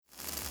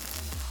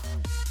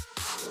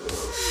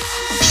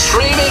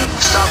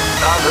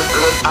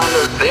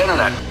the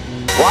internet.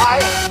 Why?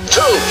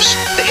 Tubes.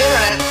 The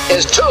internet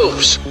is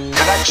tubes.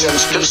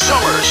 Connections,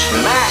 consumers,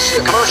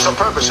 massive commercial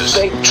purposes.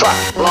 Big truck,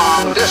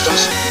 long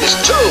distance is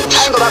tubes.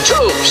 Tangled up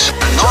tubes.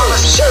 Enormous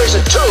series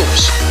of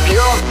tubes.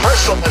 Your own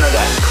personal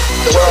internet.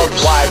 The World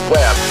Wide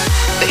Web.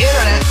 The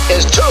internet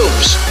is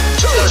tubes.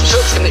 Those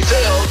tubes can be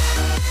filled.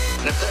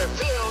 And if they're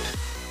filled,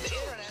 the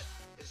internet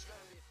is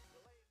going to be...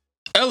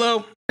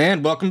 Hello,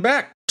 and welcome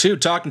back to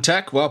Talking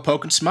Tech While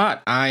Poking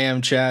Smut. I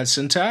am Chad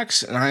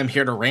Syntax, and I'm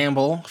here to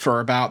ramble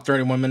for about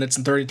 31 minutes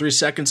and 33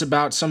 seconds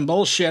about some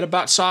bullshit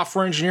about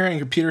software engineering,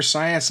 computer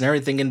science, and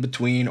everything in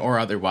between or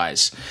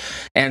otherwise.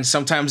 And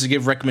sometimes I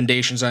give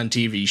recommendations on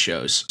TV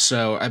shows.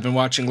 So I've been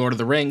watching Lord of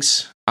the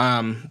Rings.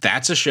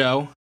 That's a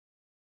show.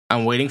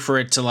 I'm waiting for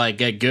it to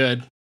get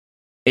good.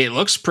 It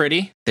looks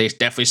pretty. They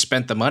definitely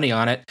spent the money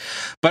on it.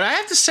 But I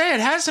have to say,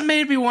 it hasn't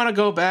made me want to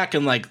go back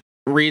and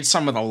read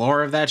some of the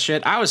lore of that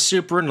shit. I was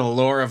super into the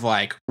lore of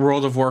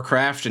World of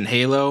Warcraft and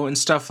Halo and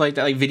stuff like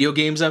that, video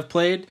games I've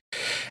played.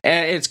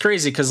 And it's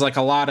crazy because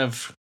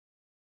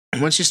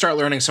once you start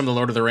learning some of the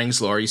Lord of the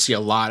Rings lore, you see a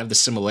lot of the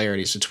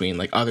similarities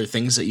between other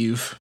things that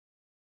you've,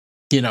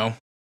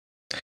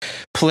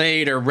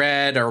 played or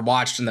read or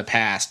watched in the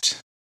past.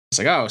 It's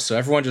oh, so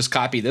everyone just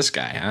copied this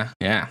guy, huh?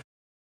 Yeah.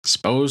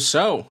 Suppose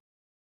so.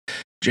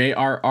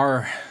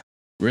 J.R.R.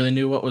 really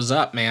knew what was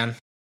up, man.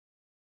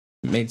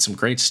 Made some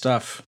great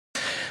stuff.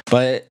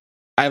 But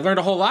I learned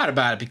a whole lot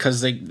about it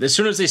because as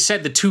soon as they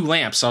said the two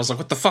lamps, I was like,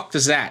 what the fuck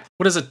is that?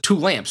 What is it, two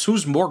lamps?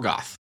 Who's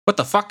Morgoth? What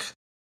the fuck?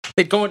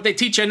 They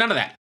teach you none of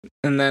that.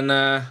 And then,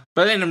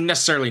 but they didn't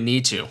necessarily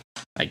need to,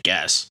 I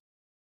guess.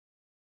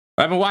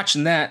 I've been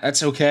watching that.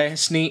 That's okay.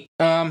 It's neat.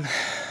 But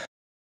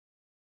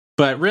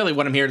really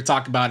what I'm here to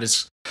talk about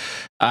is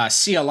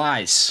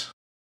CLIs.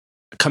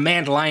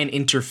 Command line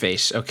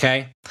interface,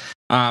 okay?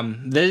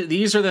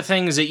 These are the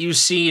things that you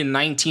see in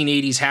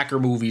 1980s hacker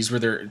movies where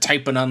they're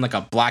typing on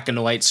a black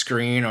and white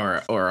screen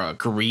or a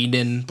green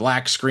and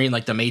black screen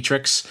like The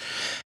Matrix,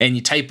 and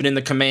you type it in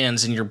the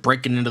commands and you're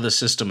breaking into the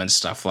system and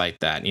stuff like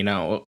that,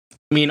 I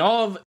mean,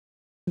 all of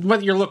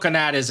what you're looking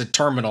at is a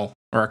terminal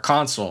or a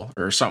console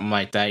or something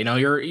like that.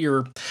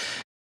 Your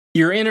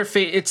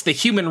interface, it's the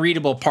human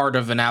readable part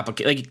of an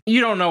application.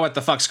 You don't know what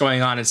the fuck's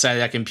going on inside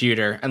that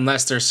computer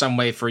unless there's some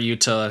way for you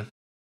to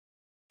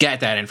get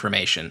that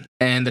information.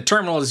 And the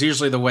terminal is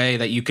usually the way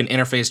that you can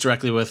interface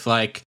directly with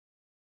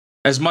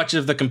as much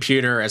of the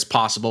computer as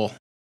possible,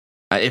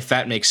 if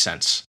that makes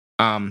sense.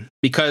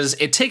 Because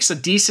it takes a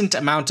decent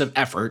amount of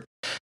effort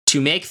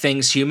to make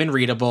things human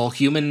readable,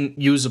 human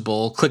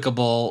usable,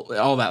 clickable,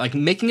 all that.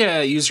 Making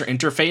a user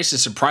interface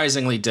is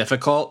surprisingly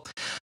difficult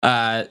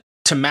to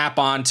map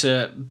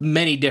onto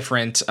many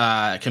different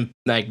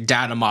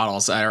data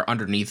models that are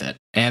underneath it.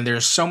 And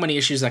there's so many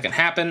issues that can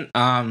happen.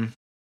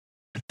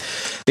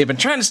 They've been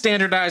trying to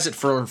standardize it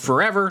for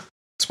forever.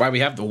 That's why we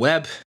have the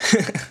web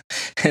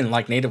and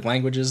native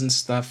languages and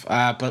stuff.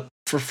 But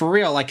for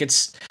real,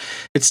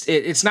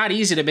 it's not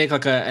easy to make an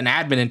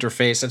admin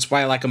interface. That's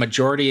why a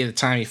majority of the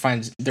time you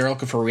find they're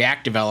looking for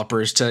React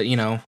developers to you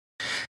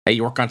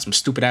work on some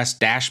stupid ass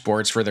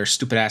dashboards for their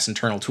stupid ass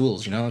internal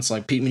tools. It's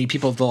many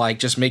people to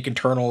just make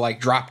internal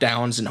drop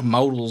downs and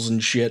modals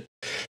and shit.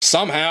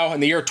 Somehow in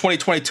the year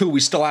 2022 we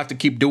still have to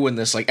keep doing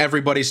this.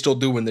 Everybody's still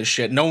doing this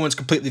shit. No one's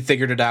completely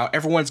figured it out.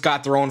 Everyone's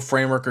got their own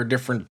framework or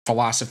different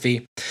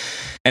philosophy,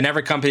 and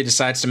every company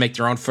decides to make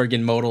their own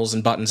friggin' modals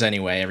and buttons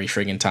anyway every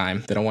friggin'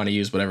 time. They don't want to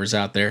use whatever's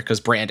out there because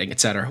branding,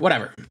 etc.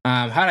 Whatever.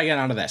 How did I get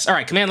onto this? All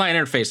right, command line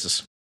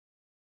interfaces.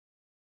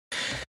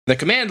 The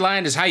command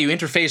line is how you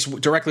interface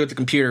directly with the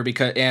computer,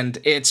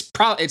 it's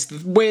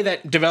the way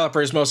that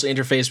developers mostly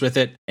interface with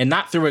it, and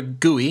not through a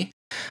GUI.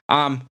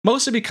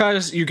 Mostly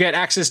because you get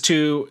access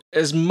to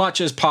as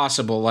much as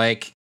possible,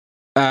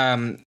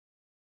 in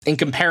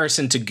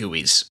comparison to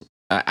GUIs,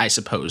 I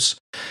suppose.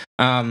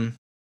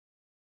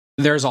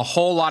 There's a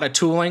whole lot of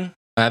tooling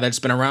that's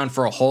been around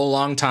for a whole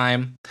long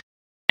time,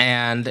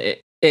 and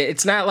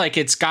it's not like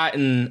it's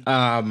gotten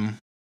a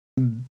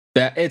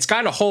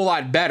whole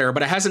lot better,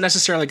 but it hasn't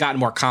necessarily gotten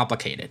more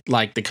complicated,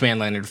 like the command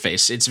line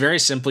interface. It's very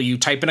simple. You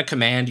type in a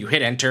command, you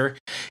hit enter,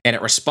 and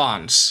it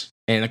responds.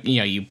 And,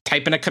 you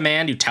type in a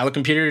command, you tell the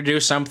computer to do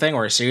something,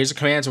 or a series of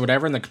commands or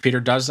whatever, and the computer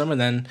does them and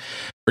then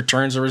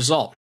returns a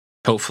result,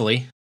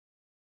 hopefully,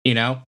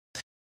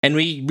 And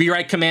we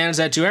rewrite commands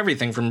that do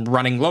everything from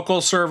running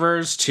local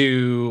servers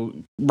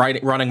to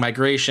running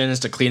migrations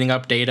to cleaning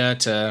up data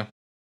to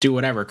do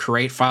whatever,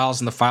 create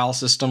files in the file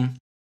system.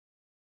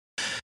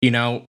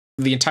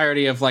 The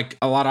entirety of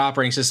a lot of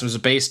operating systems are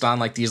based on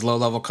these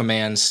low-level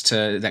commands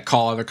that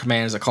call other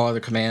commands, and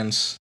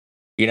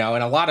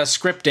a lot of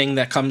scripting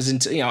that comes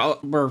into,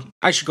 where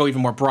I should go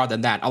even more broad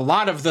than that. A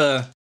lot of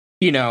the,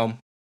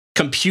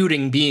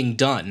 computing being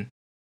done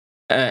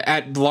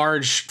at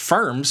large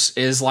firms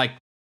is a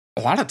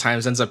lot of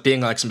times ends up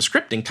being some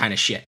scripting kind of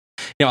shit.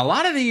 A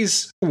lot of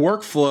these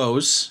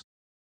workflows,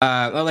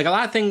 a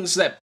lot of things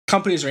that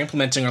companies are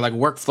implementing are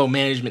workflow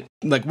management,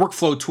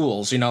 workflow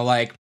tools,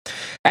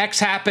 X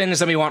happens,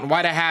 then we want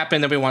Y to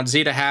happen, then we want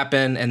Z to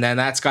happen, and then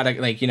that's got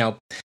to,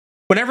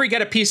 whenever you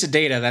get a piece of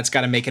data, that's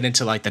got to make it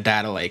into like the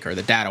data lake or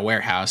the data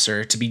warehouse,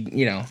 or to be,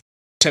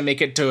 to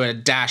make it to a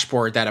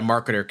dashboard that a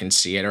marketer can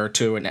see it, or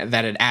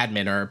that an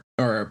admin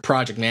or a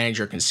project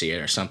manager can see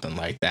it, or something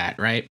like that,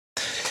 right?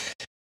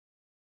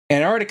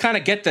 And in order to kind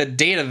of get the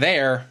data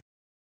there,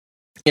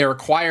 it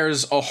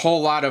requires a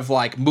whole lot of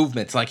like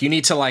movement. Like you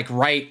need to like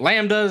write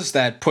lambdas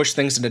that push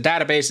things into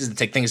databases, that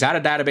take things out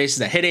of databases,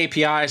 that hit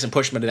APIs and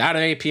push them out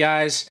of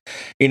APIs,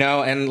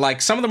 and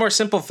like some of the more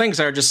simple things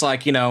are just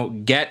like,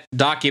 get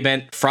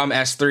document from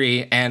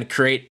S3 and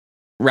create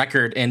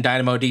record in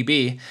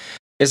DynamoDB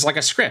is like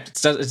a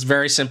script. It's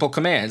very simple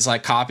commands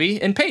like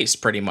copy and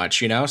paste pretty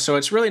much, so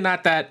it's really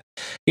not that,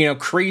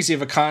 crazy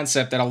of a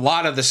concept that a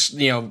lot of this,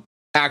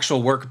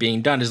 actual work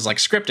being done is like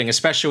scripting,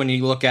 especially when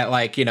you look at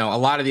like, a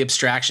lot of the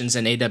abstractions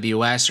in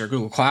AWS or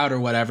Google Cloud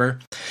or whatever,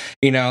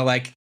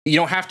 like you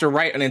don't have to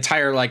write an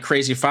entire like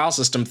crazy file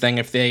system thing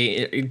if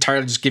they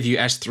entirely just give you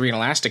S3 and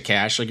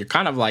Elasticache. Like you're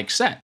kind of like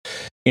set,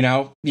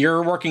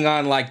 you're working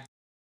on like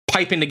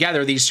piping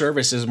together these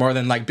services more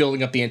than like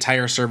building up the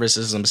entire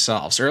services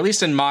themselves, or at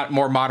least in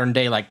more modern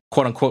day, like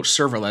quote unquote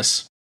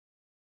serverless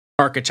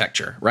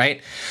architecture,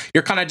 right?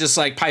 You're kind of just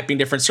like piping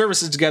different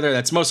services together.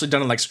 That's mostly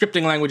done in like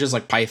scripting languages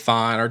like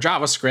Python or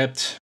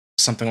JavaScript,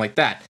 something like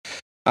that.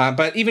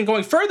 But even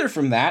going further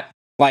from that,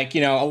 like,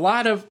 a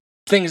lot of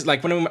things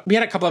like when we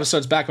had a couple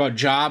episodes back about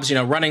jobs,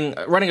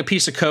 running a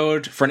piece of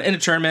code for an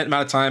indeterminate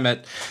amount of time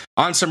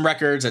on some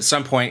records at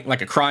some point,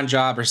 like a cron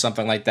job or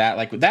something like that.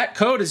 Like that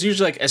code is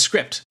usually like a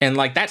script, and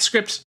like that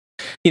script,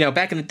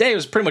 back in the day it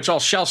was pretty much all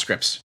shell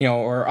scripts,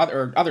 or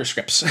other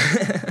scripts.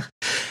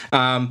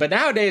 But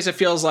nowadays it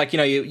feels like,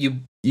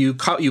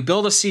 you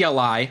build a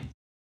CLI,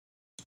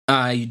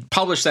 you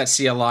publish that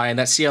CLI, and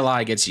that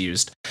CLI gets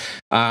used.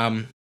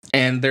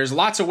 And there's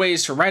lots of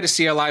ways to write a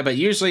CLI, but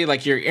usually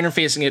like you're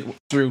interfacing it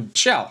through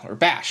shell or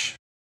bash,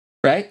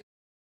 right?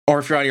 Or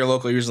if you're on your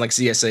local, you're using like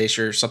CSH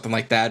or something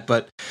like that.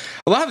 But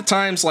a lot of the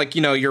times, like,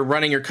 you're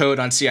running your code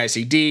on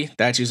CI/CD,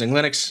 that's using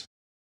Linux.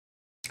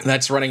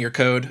 That's running your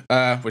code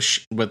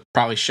with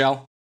probably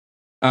shell.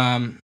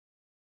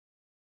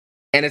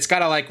 And it's got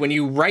to like, when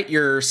you write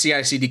your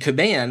CI/CD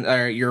command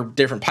or your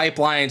different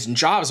pipelines and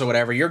jobs or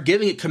whatever, you're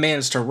giving it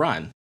commands to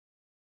run.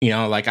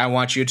 Like I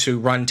want you to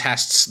run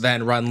tests,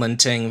 then run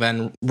linting,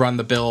 then run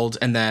the build,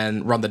 and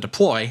then run the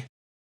deploy.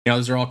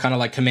 Those are all kind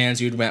of like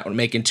commands you'd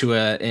make into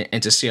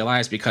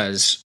CLIs,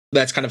 because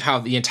that's kind of how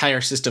the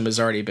entire system has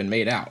already been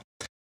made out.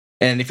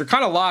 And if you're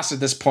kind of lost at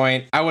this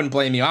point, I wouldn't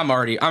blame you. I'm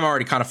already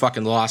kind of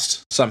fucking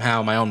lost somehow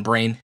in my own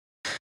brain.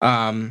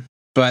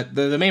 But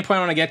the main point I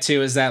want to get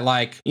to is that,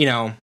 like,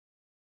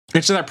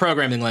 it's another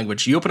programming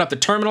language. You open up the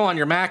terminal on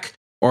your Mac,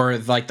 or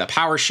like the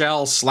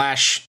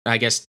PowerShell / I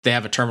guess they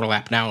have a terminal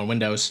app now in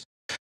Windows.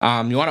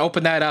 You want to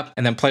open that up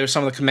and then play with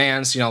some of the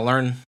commands,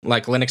 learn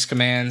like Linux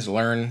commands,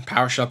 learn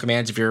PowerShell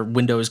commands if you're a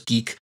Windows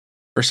geek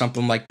or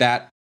something like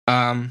that.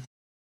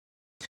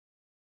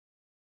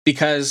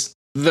 Because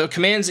the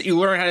commands that you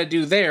learn how to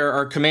do there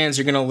are commands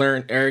you're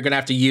going to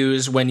have to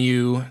use when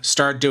you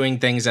start doing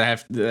things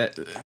that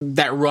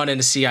run in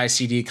a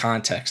CI/CD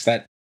context,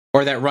 that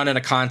run in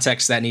a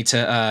context that need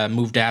to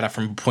move data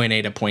from point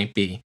A to point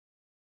B.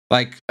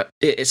 Like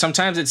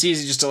sometimes it's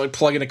easy just to like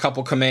plug in a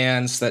couple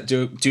commands that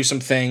do some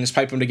things,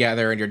 pipe them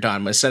together, and you're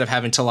done. Instead of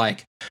having to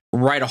like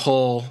write a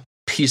whole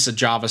piece of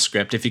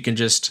JavaScript, if you can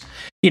just,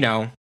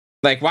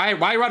 like why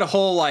write a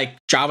whole like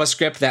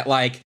JavaScript that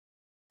like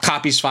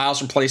copies files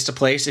from place to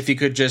place if you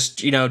could just,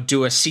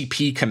 do a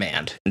CP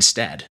command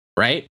instead,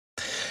 right?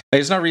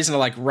 There's no reason to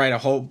like write a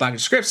whole bunch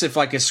of scripts if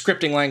like a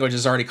scripting language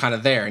is already kind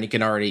of there and you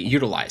can already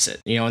utilize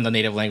it, in the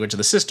native language of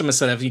the system,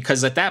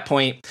 because at that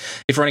point,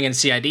 if you're running in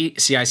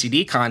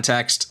CI/CD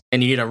context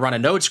and you need to run a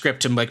Node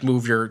script to like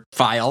move your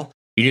file,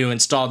 you need to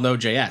install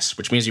Node.js,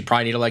 which means you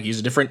probably need to like use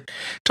a different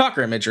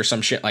Docker image or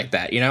some shit like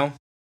that,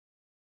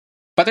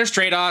 But there's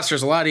trade-offs.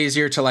 There's a lot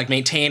easier to like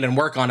maintain and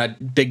work on a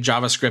big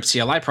JavaScript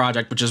CLI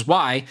project, which is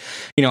why,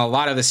 a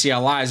lot of the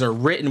CLIs are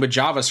written with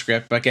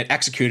JavaScript but get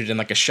executed in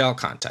like a shell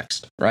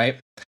context, right?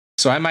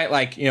 So I might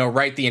like,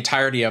 write the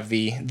entirety of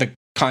the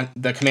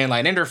command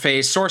line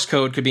interface. Source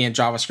code could be in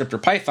JavaScript or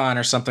Python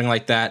or something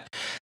like that,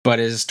 but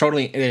it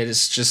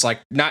is just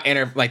like not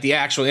like the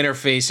actual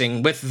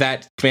interfacing with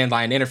that command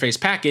line interface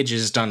package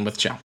is done with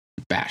shell,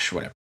 bash,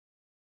 whatever,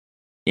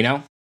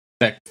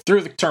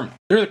 through the terminal,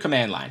 through the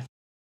command line.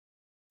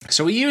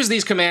 So we use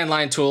these command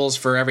line tools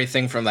for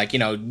everything from like,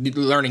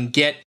 learning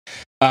Git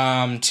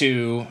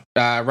to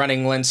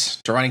running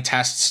lints, to running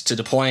tests, to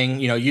deploying,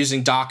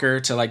 using Docker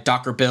to like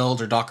Docker build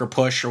or Docker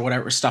push or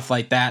whatever, stuff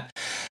like that.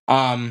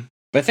 But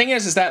the thing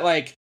is that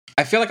like,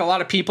 I feel like a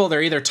lot of people,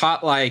 they're either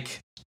taught like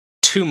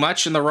too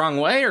much in the wrong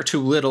way or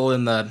too little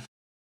in the,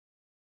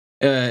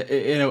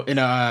 in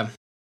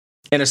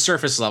a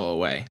surface level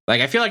way.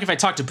 Like, I feel like if I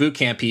talk to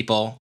bootcamp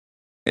people,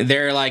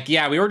 they're like,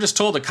 yeah, we were just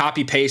told to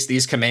copy paste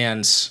these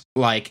commands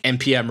like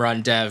npm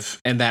run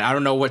dev, and that I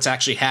don't know what's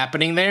actually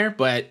happening there,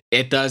 but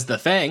it does the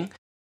thing.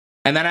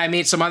 And then I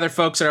meet some other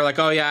folks that are like,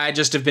 oh yeah, I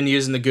just have been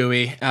using the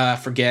GUI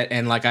for Git,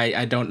 and like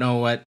I don't know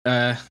what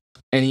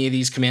any of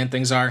these command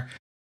things are.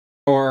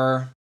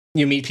 or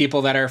you meet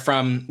people that are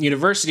from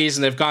universities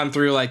and they've gone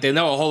through, like, they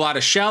know a whole lot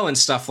of shell and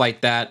stuff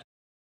like that.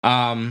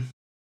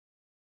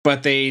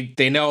 But they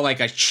know like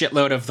a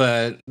shitload of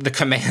the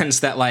commands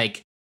that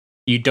like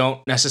you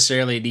don't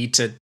necessarily need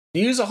to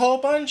use a whole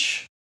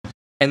bunch.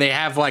 And they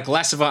have like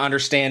less of an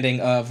understanding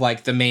of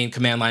like the main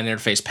command line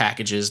interface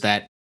packages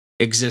that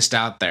exist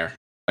out there,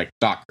 like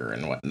Docker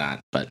and whatnot.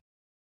 But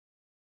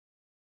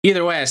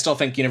either way, I still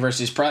think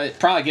universities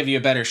probably give you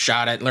a better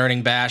shot at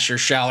learning Bash or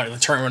Shell or the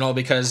terminal,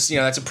 because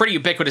that's a pretty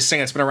ubiquitous thing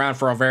that's been around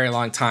for a very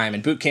long time.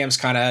 And boot camps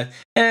kind of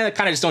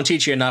just don't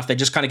teach you enough. They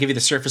just kind of give you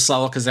the surface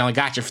level because they only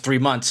got you for 3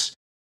 months.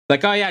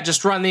 Like, oh yeah,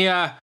 just run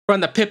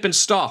the pip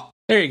install.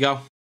 There you go.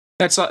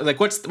 That's like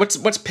what's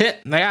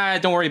pip?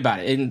 Like, don't worry about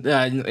it.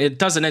 It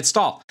doesn't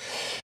install.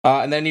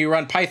 And then you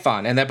run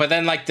Python, but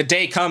then like the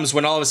day comes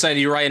when all of a sudden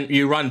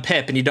you run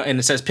pip and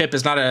it says pip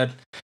is not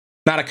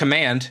a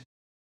command.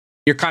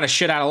 You're kind of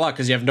shit out of luck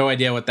because you have no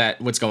idea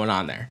what's going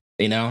on there.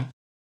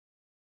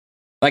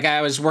 Like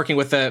I was working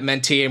with a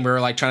mentee and we were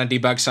like trying to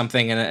debug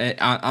something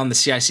on the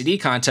CI/CD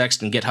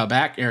context and GitLab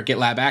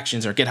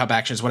Actions or GitHub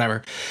Actions,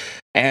 whatever.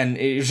 And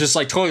it was just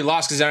like totally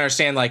lost because I don't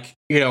understand like,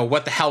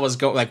 what the hell was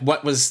going, like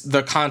what was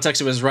the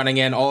context it was running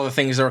in, all the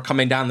things that were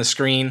coming down the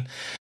screen,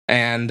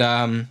 and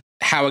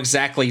how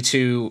exactly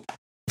to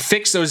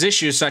fix those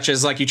issues, such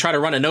as like you try to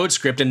run a Node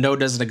script and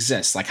Node doesn't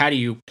exist. Like how do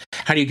you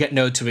get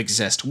Node to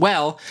exist?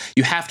 Well,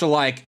 you have to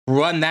like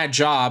run that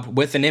job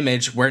with an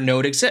image where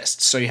Node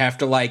exists. So you have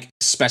to like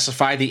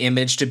specify the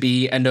image to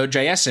be a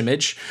Node.js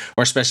image,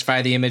 or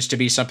specify the image to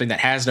be something that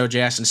has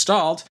Node.js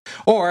installed,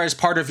 or as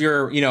part of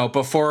your,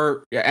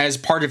 as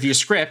part of your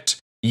script,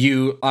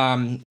 you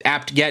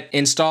apt-get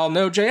install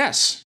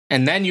Node.js.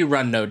 And then you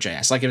run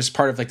Node.js, like it was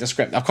part of like the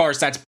script. Of course,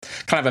 that's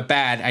kind of a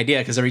bad idea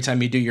because every time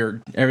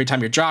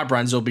your job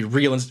runs, you'll be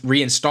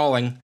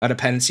reinstalling a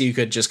dependency you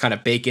could just kind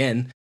of bake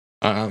in.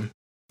 But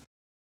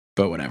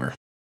whatever.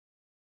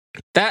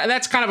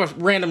 That's kind of a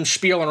random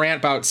spiel and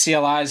rant about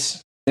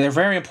CLIs. They're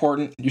very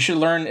important. You should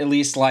learn at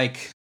least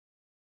like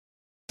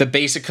the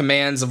basic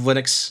commands of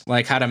Linux,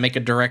 like how to make a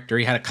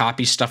directory, how to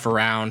copy stuff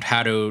around,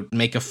 how to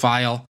make a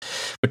file,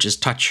 which is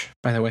touch,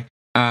 by the way.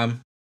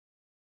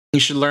 You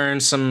should learn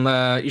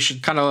you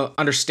should kind of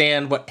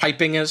understand what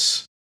piping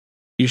is.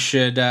 You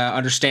should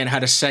understand how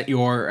to set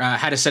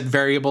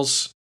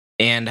variables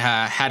and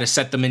how to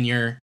set them in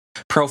your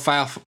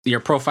profile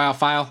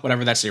file,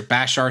 whatever that's, your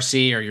bash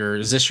RC or your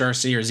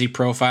zshrc or z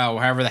profile,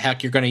 however the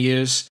heck you're going to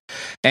use.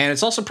 And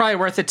it's also probably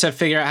worth it to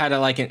figure out how to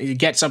like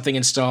get something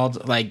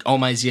installed like Oh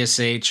My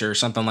ZSH or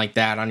something like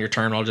that on your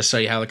terminal, just so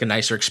you have like a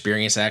nicer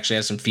experience that actually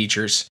has some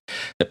features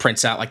that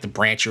prints out like the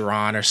branch you're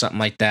on or something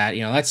like that.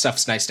 That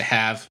stuff's nice to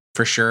have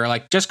for sure.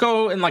 Like just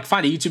go and like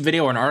find a YouTube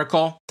video or an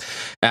article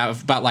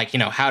about like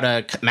how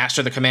to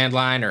master the command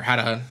line or how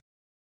to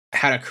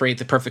create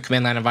the perfect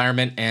command line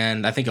environment,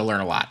 and I think you'll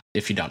learn a lot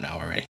if you don't know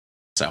already.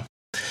 So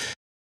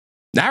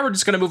now we're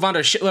just going to move on to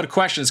a shitload of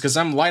questions because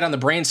I'm light on the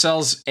brain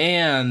cells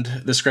and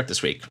the script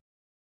this week.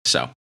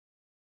 So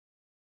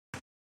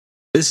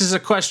this is a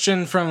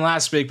question from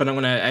last week, but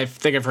I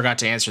think I forgot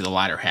to answer the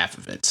latter half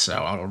of it, so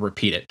I'll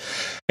repeat it.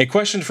 A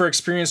question for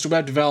experienced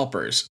web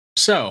developers.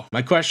 So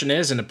my question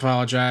is, and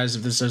apologize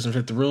if this doesn't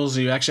fit the rules,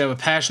 do you actually have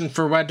a passion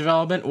for web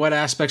development? What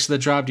aspects of the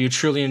job do you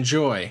truly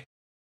enjoy?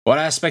 What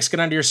aspects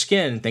get under your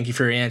skin? Thank you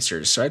for your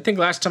answers. So I think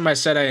last time I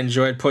said I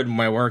enjoyed putting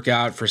my work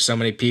out for so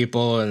many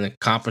people and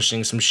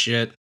accomplishing some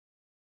shit.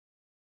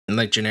 And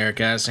like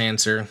generic ass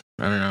answer.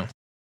 I don't know.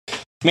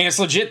 I mean, it's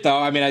legit though.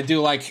 I mean, I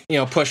do like,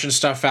 pushing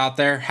stuff out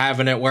there,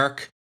 having it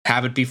work,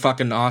 have it be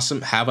fucking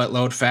awesome, have it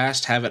load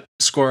fast, have it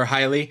score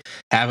highly,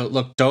 have it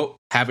look dope,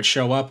 have it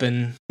show up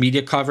in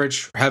media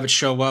coverage, have it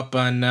show up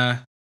on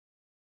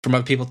from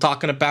other people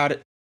talking about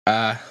it.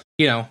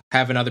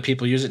 Having other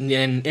people use it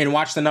and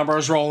watch the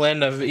numbers roll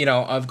in of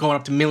going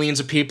up to millions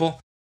of people,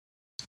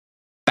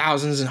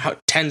 thousands and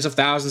tens of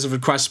thousands of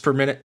requests per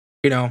minute,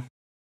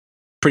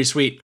 pretty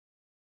sweet.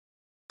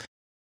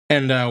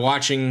 And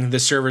watching the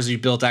servers you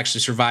built actually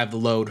survive the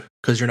load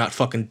because you're not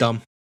fucking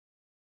dumb,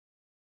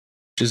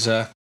 which is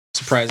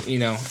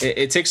surprising.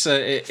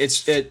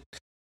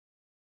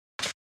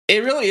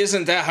 It really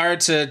isn't that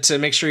hard to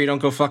make sure you don't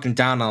go fucking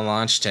down on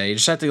launch day. You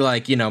just have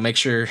to make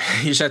sure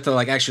you just have to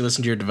actually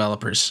listen to your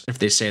developers if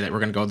they say that we're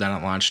going to go down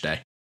on launch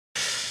day.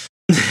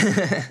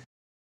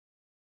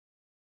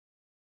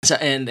 So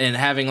and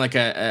having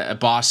a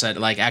boss that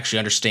actually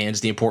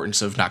understands the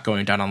importance of not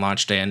going down on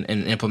launch day and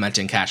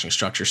implementing caching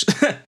structures.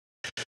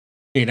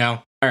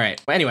 All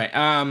right. Well, anyway,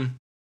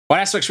 what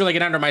aspects really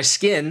get under my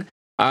skin?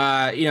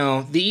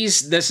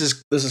 This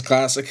is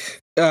classic.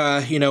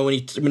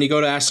 When you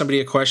go to ask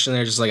somebody a question,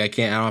 they're just like, I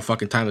don't have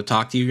fucking time to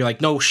talk to you. You're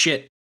like, no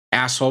shit,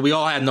 asshole. We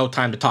all had no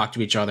time to talk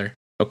to each other.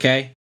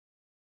 Okay?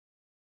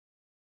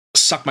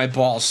 Suck my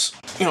balls.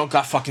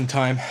 Got fucking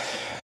time.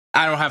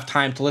 I don't have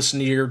time to listen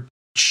to your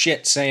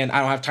shit saying I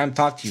don't have time to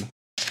talk to you.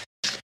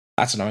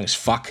 That's annoying as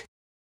fuck.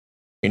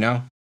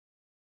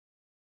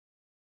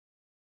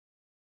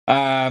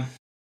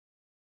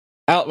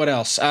 What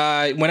else?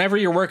 Whenever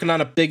you're working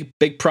on a big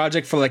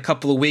project for like a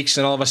couple of weeks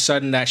and all of a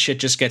sudden that shit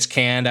just gets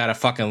canned out of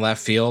fucking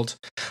left field.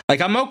 Like,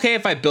 I'm okay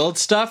if I build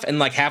stuff and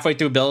like halfway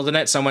through building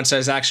it, someone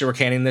says, actually, we're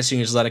canning this, you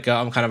can just let it go.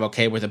 I'm kind of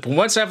okay with it. But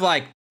once I've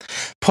like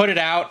put it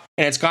out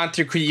and it's gone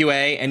through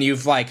QA and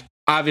you've like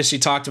obviously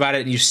talked about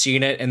it and you've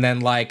seen it, and then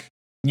like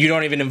you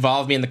don't even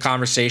involve me in the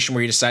conversation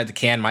where you decide to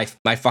can my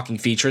fucking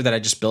feature that I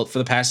just built for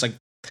the past like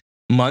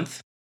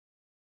month,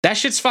 that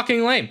shit's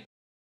fucking lame.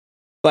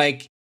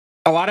 Like,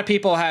 a lot of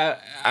people are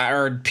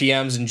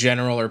PMs in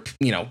general, or,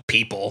 you know,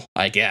 people,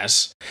 I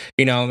guess.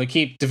 You know, they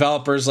keep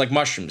developers like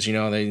mushrooms, you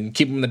know, they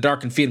keep them in the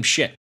dark and feed them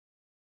shit.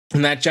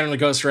 And that generally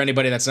goes for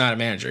anybody that's not a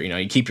manager. You know,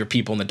 you keep your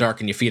people in the dark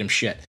and you feed them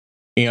shit.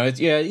 You know,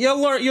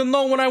 you'll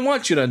know when I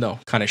want you to know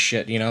kind of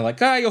shit, you know, like,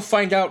 you'll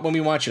find out when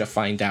we want you to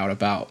find out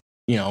about,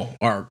 you know,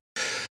 our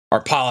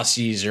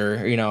policies,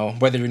 or, you know,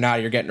 whether or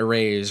not you're getting a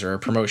raise or a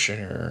promotion,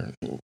 or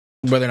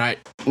whether or not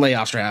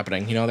layoffs are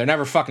happening. You know, they're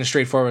never fucking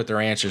straightforward with their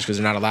answers because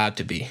they're not allowed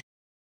to be.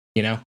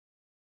 You know.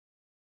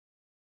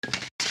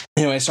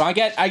 Anyway, so I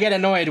get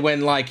annoyed when,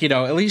 like, you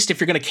know, at least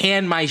if you're gonna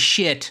can my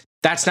shit,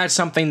 that's not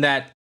something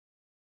that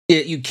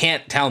you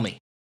can't tell me.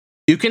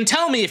 You can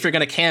tell me if you're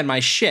gonna can my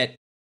shit.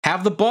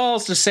 Have the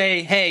balls to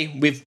say, hey,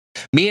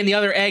 me and the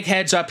other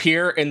eggheads up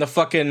here in the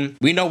fucking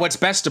we know what's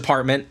best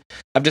department,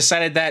 I've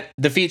decided that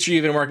the feature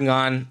you've been working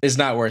on is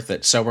not worth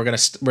it. So we're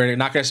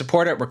not gonna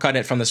support it. We're cutting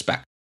it from the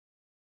spec.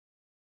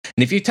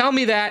 And if you tell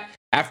me that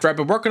after I've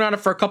been working on it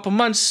for a couple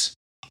months,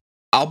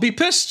 I'll be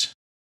pissed.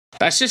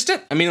 That's just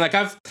it. I mean, like,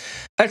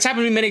 that's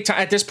happened to me many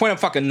times. At this point, I'm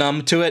fucking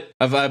numb to it.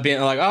 Of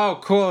being like, oh,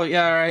 cool,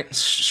 yeah, all right,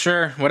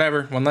 sure,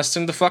 whatever. One less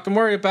thing to fucking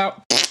worry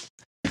about.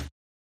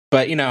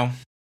 But, you know,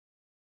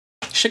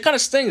 shit kind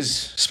of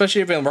stings,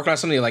 especially if you've been working on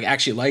something you like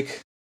actually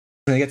like,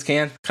 and it gets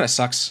canned. Kind of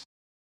sucks.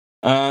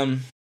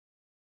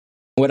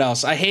 What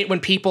else? I hate when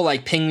people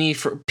like ping me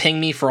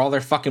for all their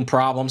fucking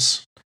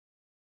problems.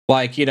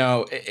 Like, you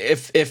know,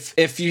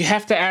 if you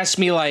have to ask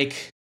me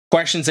like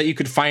questions that you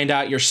could find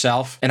out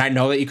yourself, and I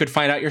know that you could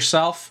find out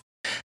yourself,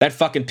 that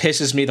fucking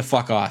pisses me the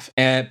fuck off.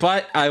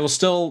 But I will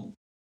still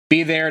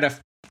be there to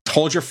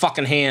hold your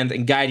fucking hand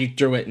and guide you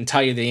through it and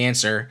tell you the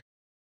answer.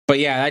 But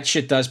yeah, that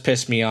shit does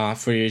piss me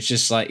off, where it's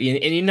just like,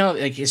 and you know,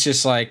 like, it's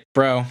just like,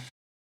 bro,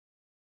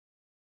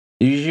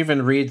 did you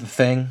even read the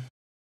thing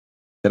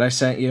that I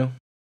sent you?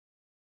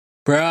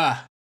 Bruh,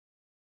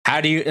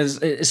 how do you,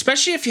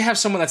 especially if you have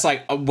someone that's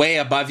like way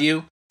above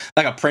you,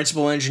 like a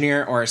principal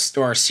engineer or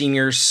a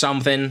senior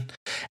something,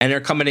 and they're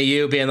coming to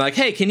you being like,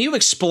 hey, can you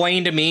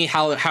explain to me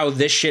how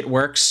this shit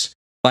works?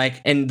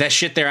 Like, and that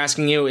shit they're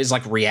asking you is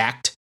like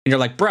React. And you're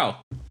like, bro,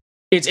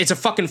 it's a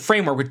fucking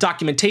framework with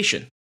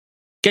documentation.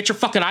 Get your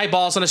fucking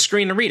eyeballs on a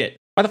screen to read it.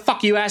 Why the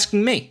fuck are you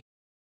asking me?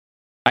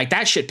 Like,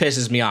 that shit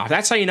pisses me off.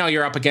 That's how you know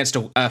you're up against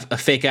a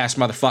fake-ass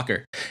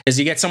motherfucker. Is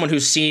you get someone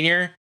who's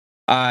senior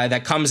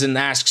that comes and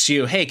asks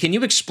you, hey, can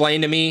you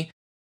explain to me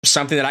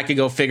something that I could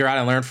go figure out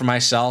and learn for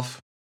myself?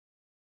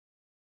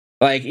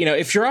 Like, you know,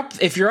 if you're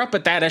up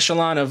at that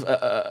echelon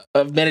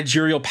of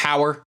managerial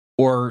power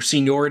or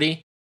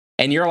seniority,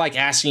 and you're like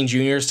asking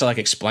juniors to like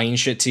explain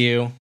shit to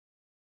you,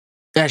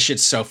 that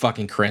shit's so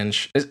fucking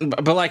cringe.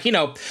 But like, you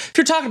know, if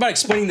you're talking about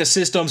explaining the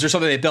systems or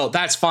something they built,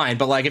 that's fine.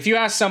 But like, if you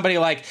ask somebody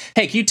like,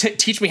 hey, can you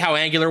teach me how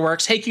Angular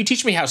works? Hey, can you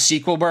teach me how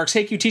SQL works?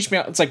 Hey, can you teach me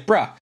how... It's like,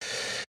 bruh,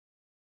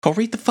 go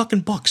read the fucking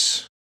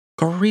books.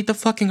 Go read the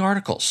fucking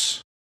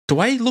articles. Do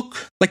I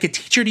look like a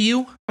teacher to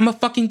you? I'm a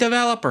fucking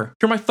developer.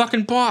 You're my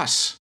fucking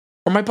boss.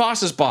 Or my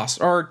boss's boss.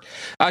 Or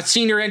a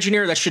senior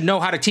engineer that should know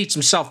how to teach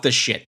himself this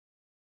shit.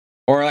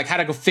 Or like how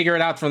to go figure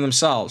it out for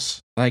themselves.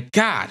 Like,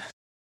 God.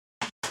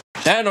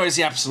 That annoys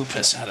the absolute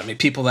piss out of me.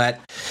 People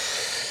that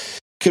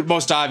could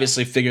most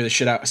obviously figure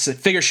shit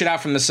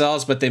out from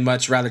themselves, but they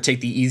much rather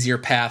take the easier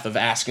path of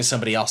asking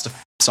somebody else to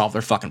solve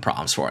their fucking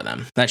problems for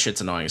them. That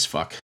shit's annoying as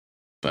fuck.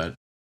 But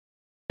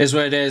is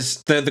what it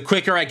is. The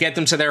quicker I get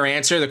them to their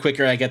answer, the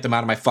quicker I get them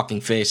out of my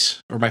fucking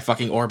face, or my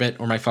fucking orbit,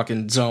 or my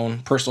fucking zone,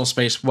 personal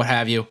space, what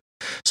have you.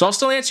 So I'll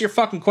still answer your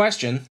fucking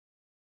question.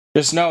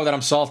 Just know that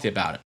I'm salty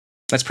about it.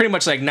 That's pretty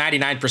much like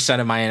 99%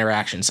 of my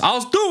interactions.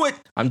 I'll do it.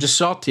 I'm just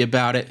salty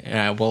about it, and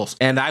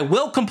I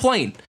will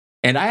complain.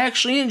 And I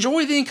actually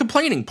enjoy the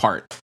complaining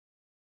part.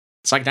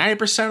 It's like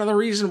 90% of the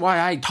reason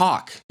why I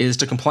talk is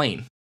to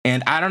complain.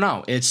 And I don't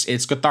know, it's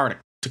cathartic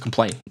to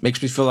complain. It makes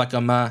me feel like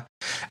I'm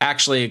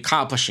actually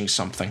accomplishing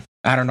something.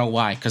 I don't know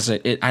why, because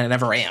I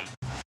never am.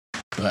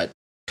 But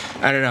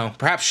I don't know.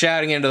 Perhaps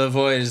shouting into the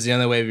void is the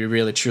only way we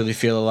really truly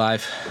feel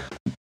alive.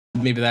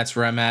 Maybe that's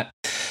where I'm at.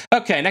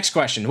 Okay, next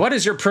question. What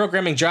is your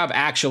programming job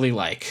actually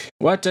like?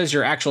 What does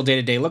your actual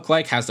day-to-day look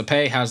like? How's the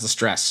pay? How's the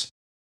stress?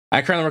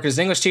 I currently work as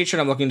an English teacher,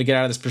 and I'm looking to get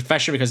out of this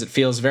profession because it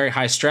feels very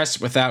high stress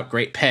without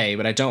great pay,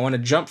 but I don't want to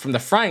jump from the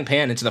frying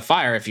pan into the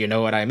fire, if you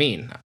know what I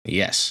mean.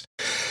 Yes.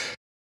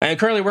 I am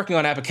currently working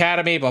on App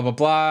Academy, blah, blah,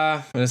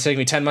 blah. It's taking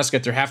me 10 months to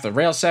get through half the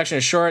Rails section.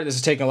 It's short. This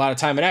is taking a lot of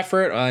time and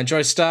effort. I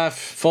enjoy stuff.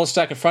 Full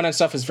stack and front end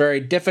stuff is very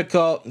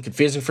difficult and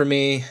confusing for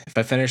me. If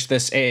I finish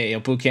this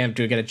AAO bootcamp,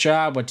 do I get a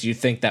job? What do you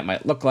think that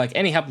might look like?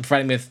 Any help in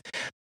providing me with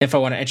if I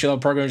want an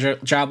entry-level program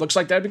job looks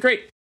like, that'd be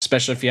great.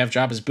 Especially if you have a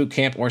job as boot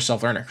camp or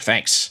self-learner.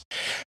 Thanks.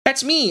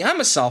 That's me. I'm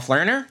a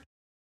self-learner.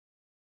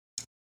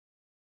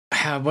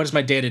 What is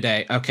my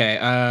day-to-day? Okay.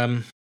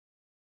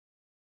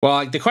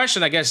 Well, the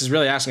question, I guess, is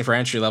really asking for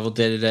entry-level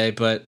day-to-day,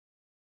 but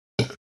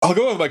I'll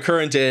go with my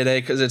current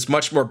day-to-day because it's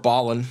much more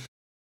ballin'.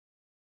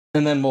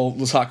 And then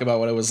we'll talk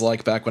about what it was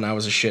like back when I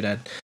was a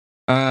shithead.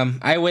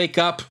 I wake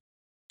up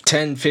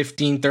 10,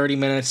 15, 30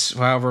 minutes,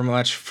 however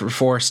much,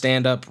 before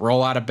stand-up,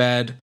 roll out of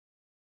bed,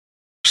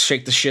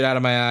 shake the shit out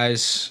of my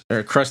eyes,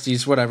 or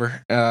crusties,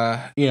 whatever,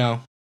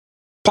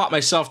 pop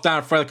myself down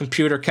in front of the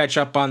computer, catch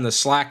up on the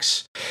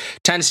Slacks,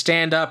 attend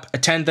stand-up,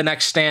 attend the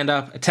next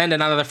stand-up, attend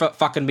another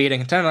fucking meeting,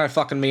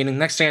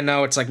 Next thing I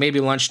know, it's like maybe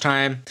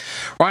lunchtime.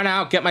 Run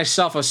out, get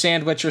myself a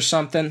sandwich or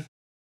something,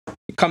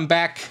 come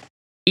back,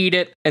 eat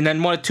it, and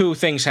then one of two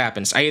things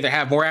happens. I either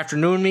have more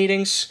afternoon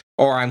meetings,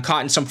 or I'm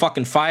caught in some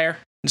fucking fire.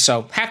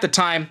 So half the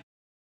time,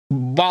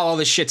 while all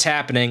this shit's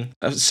happening,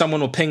 someone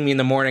will ping me in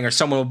the morning, or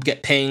someone will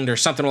get pinged, or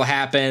something will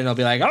happen, and I'll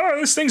be like, oh,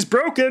 this thing's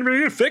broken, we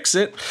need to fix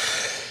it.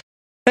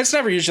 It's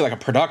never usually like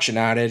a production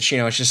outage,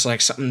 it's just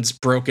like something's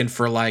broken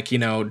for like,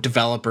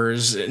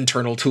 developers,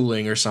 internal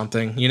tooling or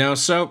something,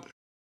 so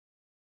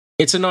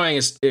it's annoying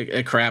as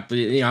crap.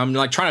 I'm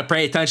like trying to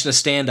pay attention to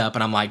stand up,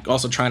 and I'm like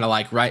also trying to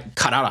like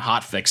cut out a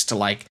hotfix to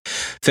like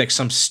fix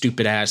some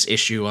stupid ass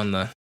issue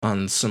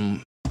on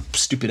some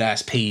stupid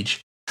ass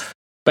page.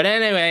 But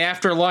anyway,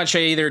 after lunch, I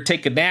either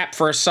take a nap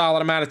for a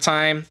solid amount of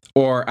time,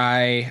 or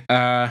I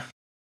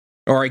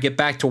get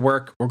back to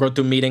work or go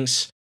through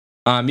meetings.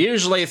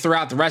 Usually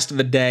throughout the rest of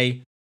the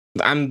day,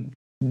 I'm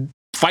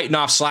fighting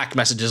off Slack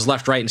messages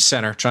left, right, and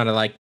center, trying to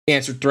like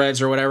answer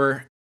threads or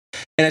whatever.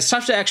 And it's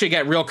tough to actually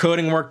get real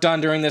coding work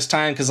done during this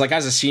time, because like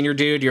as a senior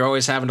dude, you're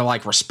always having to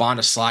like respond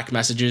to Slack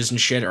messages and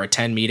shit, or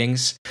attend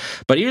meetings.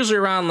 But usually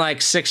around like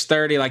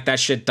 6:30, like that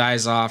shit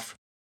dies off.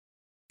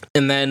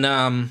 And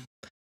then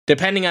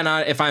depending on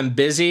if I'm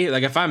busy,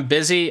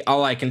 I'll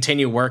like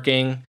continue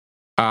working.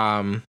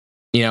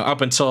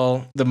 Up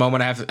until the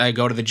moment I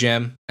go to the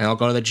gym, and I'll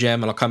go to the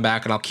gym and I'll come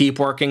back and I'll keep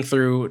working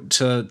through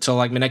to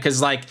like midnight.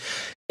 Because like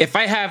if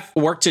I have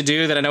work to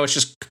do that I know it's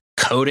just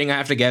coding I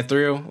have to get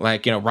through,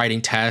 like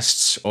writing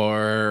tests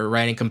or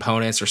writing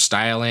components or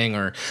styling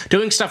or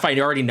doing stuff I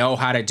already know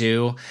how to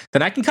do,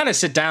 then I can kind of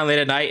sit down late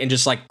at night and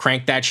just like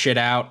crank that shit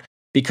out.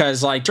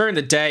 Because like during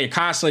the day, you're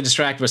constantly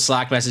distracted with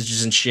Slack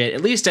messages and shit.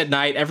 At least at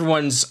night,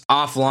 everyone's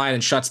offline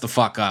and shuts the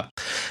fuck up.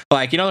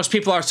 Like, those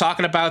people I was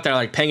talking about that are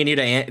like pinging you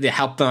to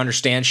help them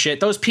understand shit.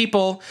 Those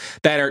people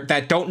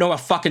that don't know a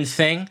fucking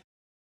thing,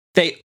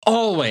 they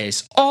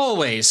always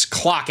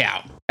clock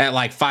out at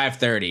like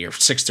 5:30 or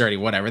 6:30,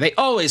 whatever. They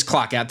always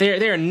clock out.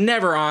 They're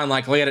never on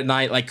like late at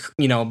night, like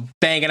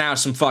banging out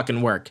some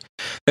fucking work.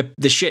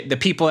 The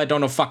people that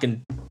don't know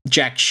fucking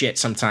jack shit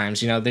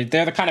sometimes, they're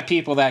the kind of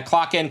people that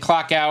clock in,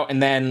 clock out,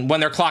 and then when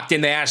they're clocked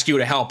in, they ask you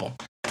to help them.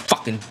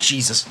 Fucking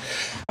Jesus.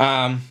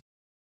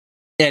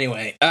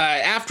 Anyway,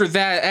 after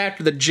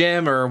the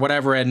gym or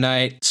whatever at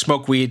night,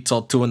 smoke weed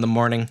till 2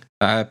 a.m,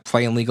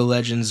 playing League of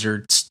Legends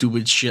or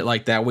stupid shit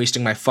like that,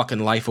 wasting my fucking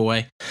life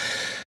away.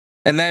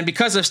 And then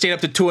because I've stayed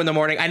up to 2 a.m,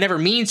 I never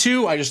mean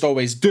to, I just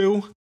always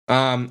do.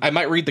 I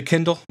might read the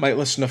Kindle, might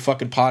listen to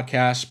fucking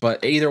podcasts,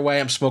 but either way,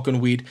 I'm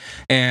smoking weed.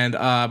 And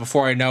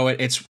before I know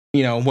it, it's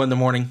 1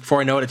 a.m.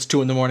 Before I know it, it's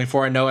 2 a.m.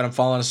 Before I know it, I'm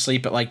falling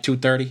asleep at like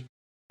 2:30.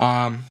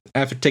 I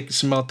have to take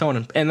some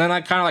melatonin, and then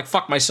I kind of like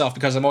fuck myself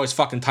because I'm always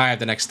fucking tired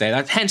the next day.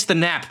 Hence the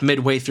nap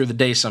midway through the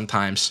day.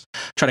 Sometimes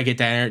try to get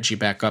that energy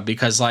back up,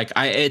 because like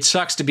it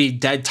sucks to be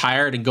dead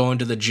tired and going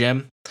to the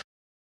gym.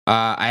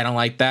 I don't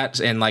like that,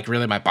 and like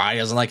really my body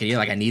doesn't like it either.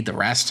 Like I need the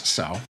rest,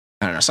 so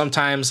I don't know.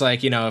 Sometimes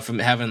like if I'm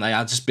having like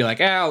I'll just be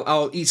like,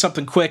 I'll eat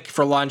something quick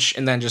for lunch,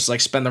 and then just like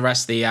spend the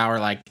rest of the hour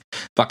like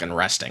fucking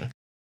resting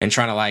and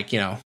trying to like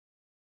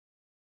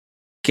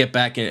get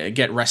back and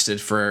get rested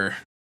for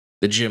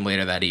the gym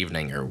later that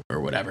evening or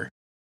whatever.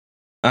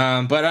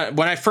 But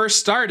when I first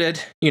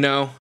started,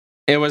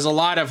 it was a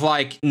lot of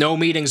like no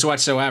meetings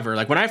whatsoever.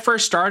 Like when I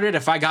first started,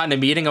 if I got in a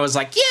meeting, I was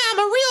like, yeah, I'm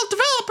a real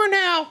developer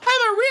now.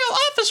 I'm a real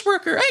office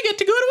worker. I get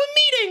to go to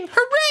a meeting.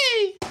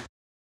 Hooray!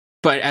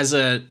 But as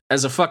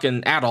a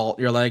fucking adult,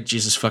 you're like,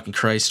 Jesus fucking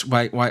Christ,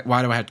 why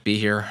do I have to be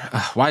here?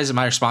 Why is it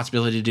my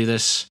responsibility to do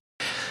this?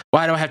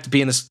 Why do I have to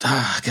be in this?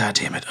 God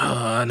damn it.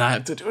 And I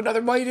have to do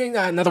another meeting,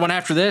 another one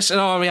after this.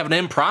 And we have an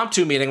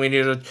impromptu meeting. We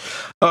need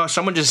to.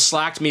 Someone just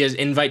slacked me an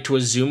invite to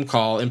a Zoom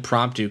call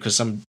impromptu because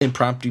some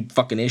impromptu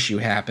fucking issue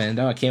happened.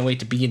 I can't wait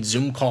to be in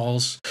Zoom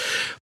calls.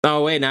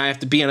 Oh, wait, now I have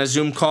to be on a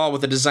Zoom call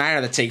with a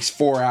designer that takes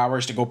 4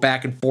 hours to go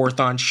back and forth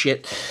on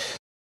shit.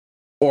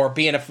 Or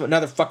be in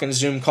another fucking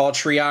Zoom call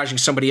triaging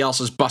somebody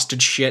else's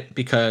busted shit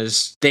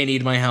because they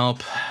need my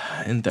help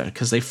and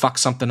because they fuck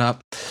something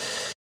up.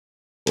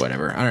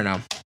 Whatever, I don't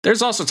know.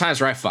 There's also times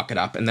where I fuck it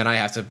up and then I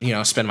have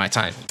to, spend my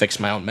time fix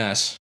my own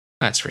mess.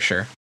 That's for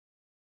sure.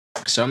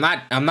 So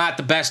I'm not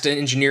the best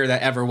engineer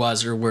that ever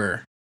was or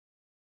were.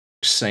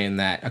 Just saying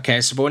that.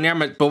 Okay, so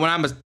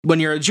when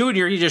you're a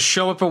junior, you just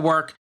show up at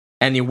work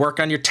and you work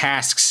on your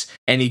tasks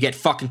and you get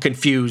fucking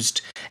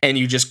confused, and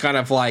you just kind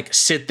of like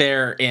sit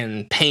there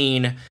in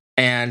pain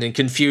and in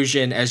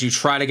confusion as you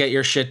try to get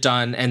your shit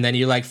done, and then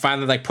you like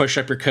finally like push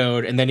up your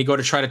code, and then you go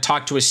to try to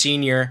talk to a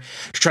senior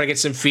to try to get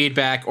some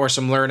feedback or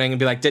some learning and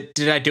be like,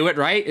 did I do it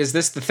right? Is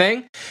this the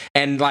thing?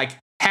 And like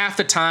half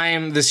the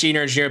time the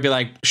senior engineer would be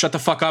like, shut the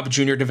fuck up,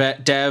 junior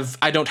dev.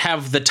 I don't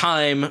have the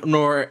time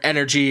nor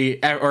energy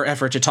or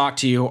effort to talk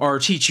to you or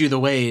teach you the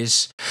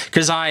ways,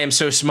 because I am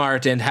so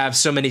smart and have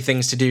so many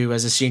things to do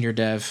as a senior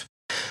dev.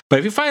 But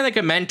if you find like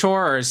a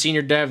mentor or a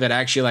senior dev that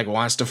actually like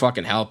wants to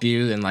fucking help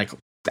you, then like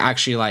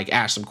actually like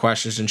ask some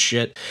questions and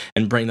shit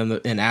and bring them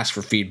and ask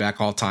for feedback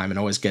all the time and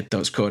always get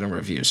those code and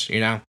reviews, you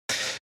know?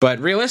 But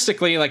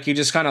realistically, like you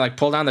just kind of like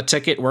pull down the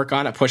ticket, work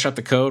on it, push up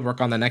the code,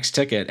 work on the next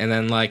ticket, and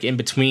then like in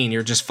between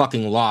you're just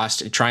fucking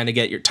lost trying to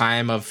get your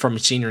time from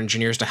senior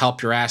engineers to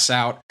help your ass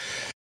out.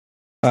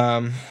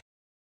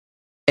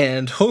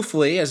 And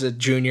hopefully as a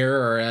junior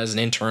or as an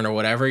intern or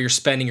whatever, you're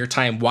spending your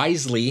time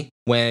wisely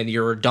when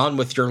you're done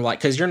with your, like,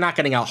 because you're not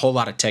getting out a whole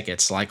lot of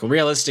tickets. Like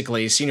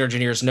realistically, senior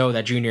engineers know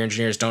that junior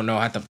engineers don't know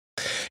how to,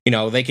 you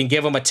know, they can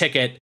give them a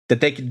ticket that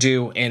they could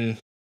do in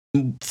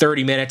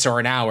 30 minutes or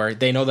an hour.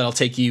 They know that'll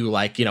take you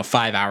like, you know,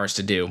 5 hours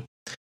to do,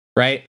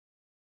 right?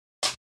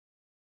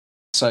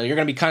 So you're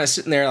going to be kind of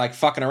sitting there like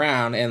fucking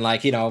around and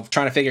like, you know,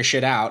 trying to figure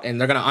shit out, and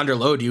they're going to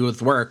underload you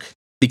with work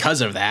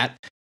because of that.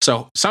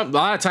 So a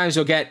lot of times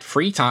you'll get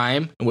free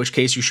time, in which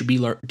case you should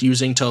be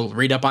using to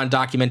read up on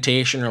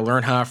documentation or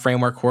learn how a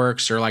framework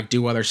works or like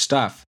do other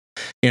stuff.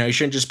 You know, you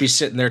shouldn't just be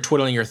sitting there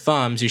twiddling your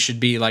thumbs. You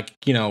should be like,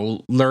 you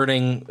know,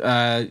 learning,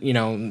 you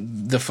know,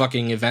 the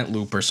fucking event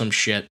loop or some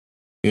shit.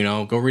 You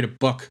know, go read a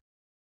book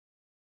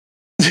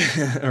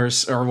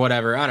or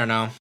whatever. I don't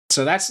know.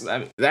 So that's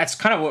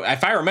kind of what,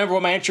 if I remember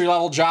what my entry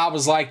level job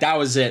was like, that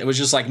was it. It was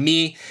just like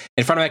me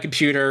in front of my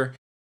computer,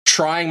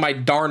 trying my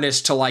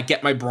darnest to like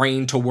get my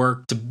brain to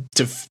work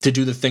to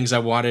do the things I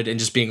wanted, and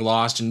just being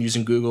lost and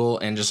using Google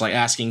and just like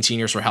asking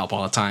seniors for help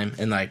all the time.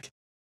 And like,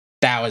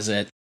 that was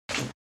it.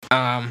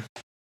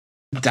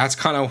 That's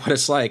kind of what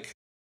it's like.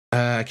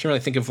 I can't really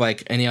think of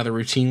like any other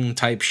routine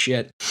type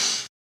shit.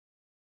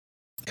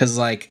 Cause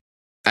like,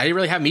 I didn't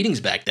really have meetings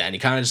back then. You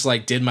kind of just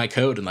like did my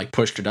code and like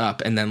pushed it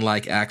up, and then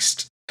like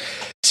asked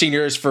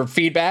seniors for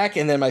feedback,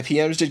 and then my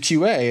PMs did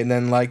QA, and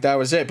then like that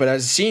was it. But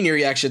as a senior,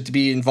 you actually have to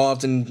be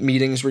involved in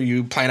meetings where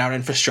you plan out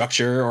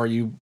infrastructure, or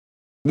you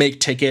make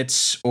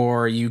tickets,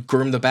 or you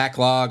groom the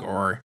backlog,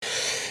 or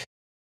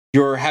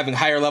you're having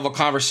higher level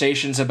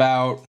conversations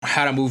about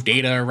how to move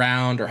data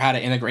around or how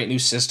to integrate new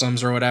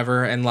systems or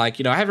whatever. And like,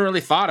 you know, I haven't really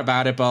thought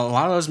about it, but a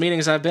lot of those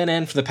meetings I've been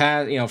in for the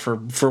past, you know,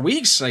 for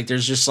weeks, like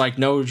there's just like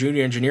no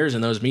junior engineers in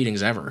those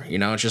meetings ever. You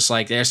know, it's just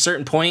like at a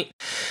certain point,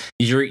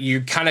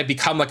 you kind of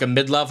become like a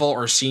mid-level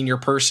or senior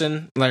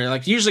person.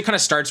 Like usually kind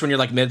of starts when you're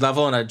like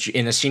mid-level, and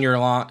a senior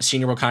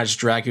will kind of just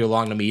drag you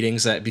along to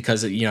meetings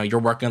because, you know, you're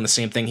working on the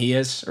same thing he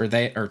is, or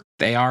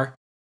they are,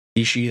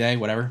 he, she, they,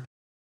 whatever.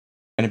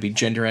 Going to be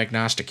gender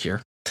agnostic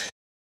here.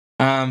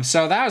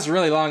 So that was a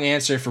really long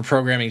answer for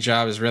programming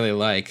job is really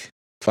like.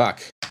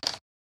 Fuck.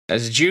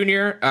 As a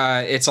junior,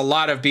 it's a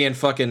lot of being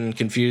fucking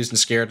confused and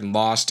scared and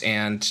lost,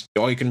 and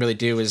all you can really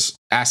do is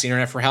ask the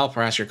internet for help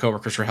or ask your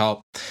coworkers for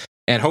help,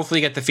 and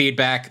hopefully get the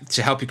feedback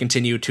to help you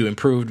continue to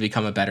improve to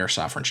become a better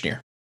software engineer.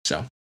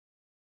 So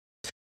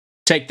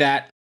take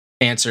that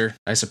answer,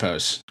 I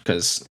suppose,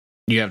 because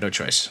you have no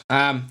choice.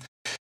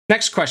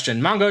 Next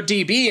question.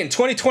 MongoDB in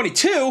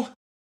 2022?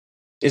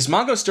 Is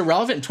Mongo still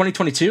relevant in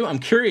 2022? I'm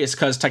curious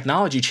because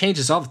technology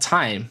changes all the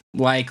time.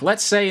 Like,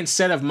 let's say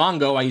instead of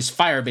Mongo, I use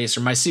Firebase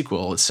or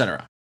MySQL,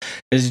 etc.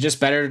 Is it just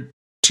better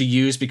to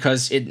use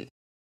because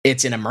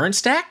it's in a MERN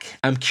stack?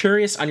 I'm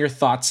curious on your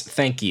thoughts.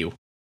 Thank you.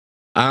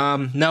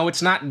 No,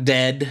 it's not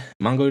dead.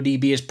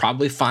 MongoDB is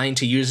probably fine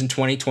to use in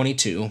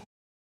 2022.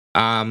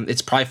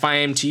 It's probably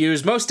fine to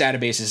use most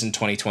databases in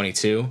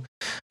 2022.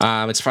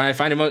 It's probably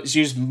fine to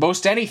use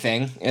most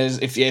anything as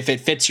if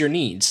it fits your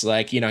needs.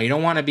 Like, you know, you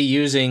don't want to be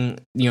using,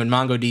 you know,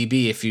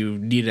 MongoDB if you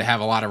need to have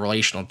a lot of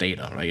relational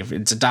data. Like if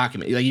it's a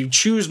document, like you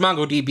choose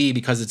MongoDB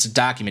because it's a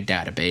document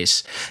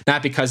database,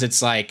 not because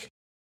it's like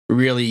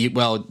really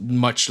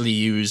muchly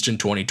used in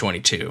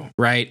 2022,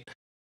 right?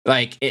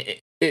 Like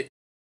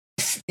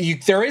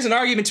there is an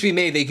argument to be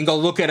made that you can go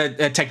look at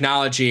a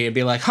technology and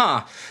be like,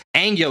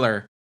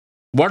 Angular.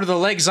 What are the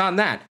legs on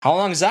that? How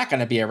long is that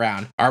going to be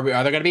around? Are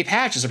there going to be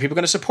patches? Are people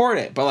going to support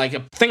it? But like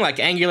a thing like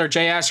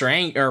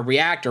AngularJS or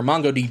React or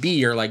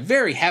MongoDB are like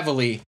very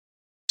heavily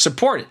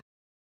supported.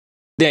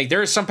 Like there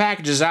are some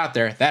packages out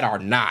there that are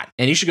not,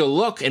 and you should go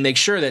look and make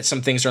sure that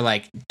some things are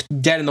like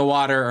dead in the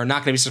water or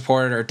not going to be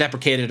supported or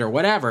deprecated or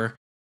whatever.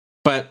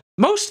 But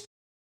most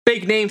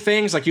big name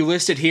things like you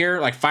listed here,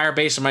 like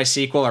Firebase and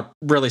MySQL, are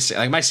really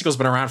like MySQL's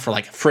been around for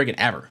like friggin'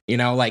 ever, you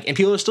know, like, and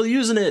people are still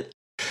using it.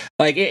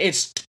 Like,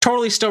 it's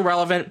totally still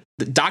relevant.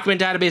 The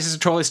document databases are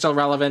totally still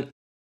relevant.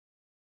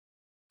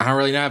 I don't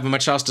really have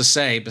much else to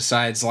say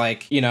besides,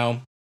 like, you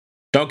know,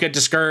 don't get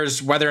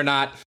discouraged whether or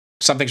not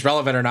something's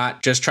relevant or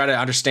not. Just try to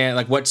understand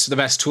like what's the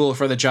best tool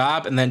for the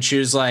job, and then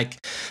choose like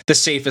the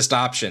safest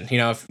option.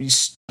 If you,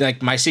 like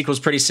MySQL is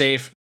pretty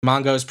safe,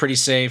 Mongo is pretty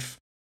safe,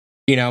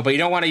 but you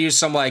don't want to use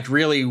some like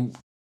really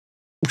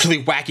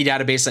wacky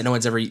database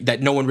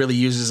that no one really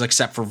uses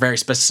except for very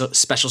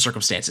special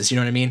circumstances. You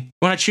know what I mean? You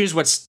want to choose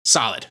what's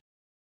solid,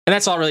 and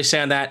that's all I'll really say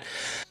on that.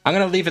 I'm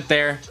gonna leave it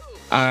there.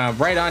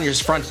 Right on your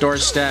front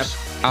doorstep.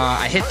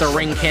 I hit the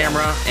Ring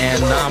camera, and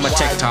now I'm a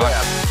TikTok.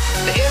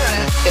 The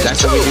internet is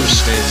That's what we do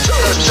these days.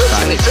 Tubes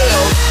can be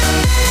filled,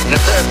 and if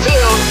they're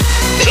filled,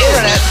 the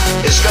internet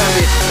is going to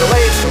be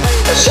delayed.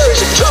 A series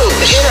of tubes.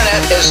 The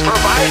internet is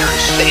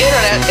providers. The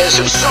internet is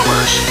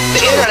consumers.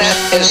 The internet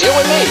is you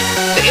and me.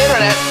 The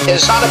internet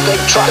is not a big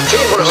truck.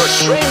 The people who are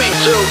streaming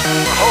through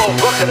a whole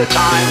book at a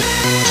time.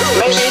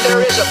 Maybe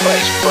there is a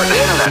place for the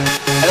internet.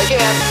 And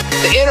again,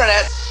 the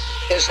internet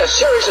is a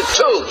series of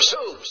tubes.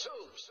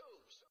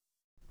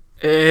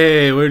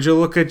 Hey, would you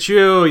look at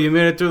you? You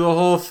made it through the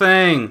whole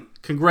thing.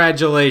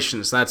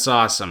 Congratulations, that's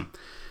awesome.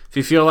 If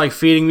you feel like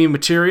feeding me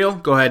material,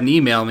 go ahead and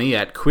email me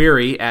at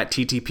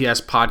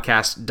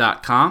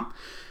query@ttpspodcast.com.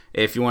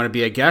 If you want to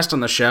be a guest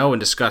on the show and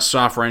discuss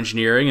software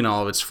engineering in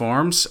all of its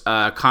forms,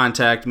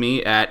 contact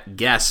me at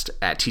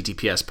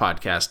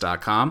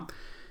guest@ttpspodcast.com.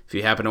 If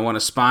you happen to want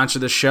to sponsor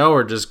the show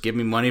or just give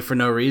me money for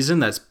no reason,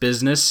 that's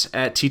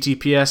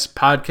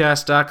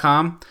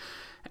business@ttpspodcast.com.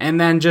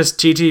 And then just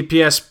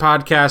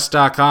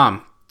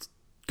ttpspodcast.com.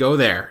 Go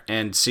there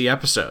and see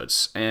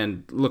episodes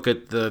and look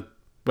at the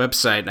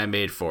website I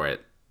made for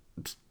it.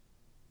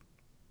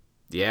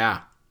 Yeah.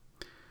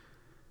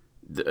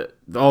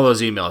 All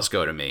those emails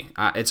go to me.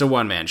 It's a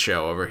one-man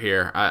show over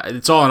here.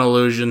 It's all an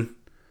illusion.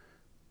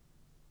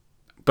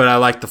 But I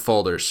like the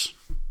folders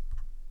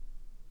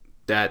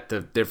that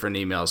the different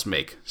emails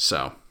make.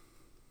 So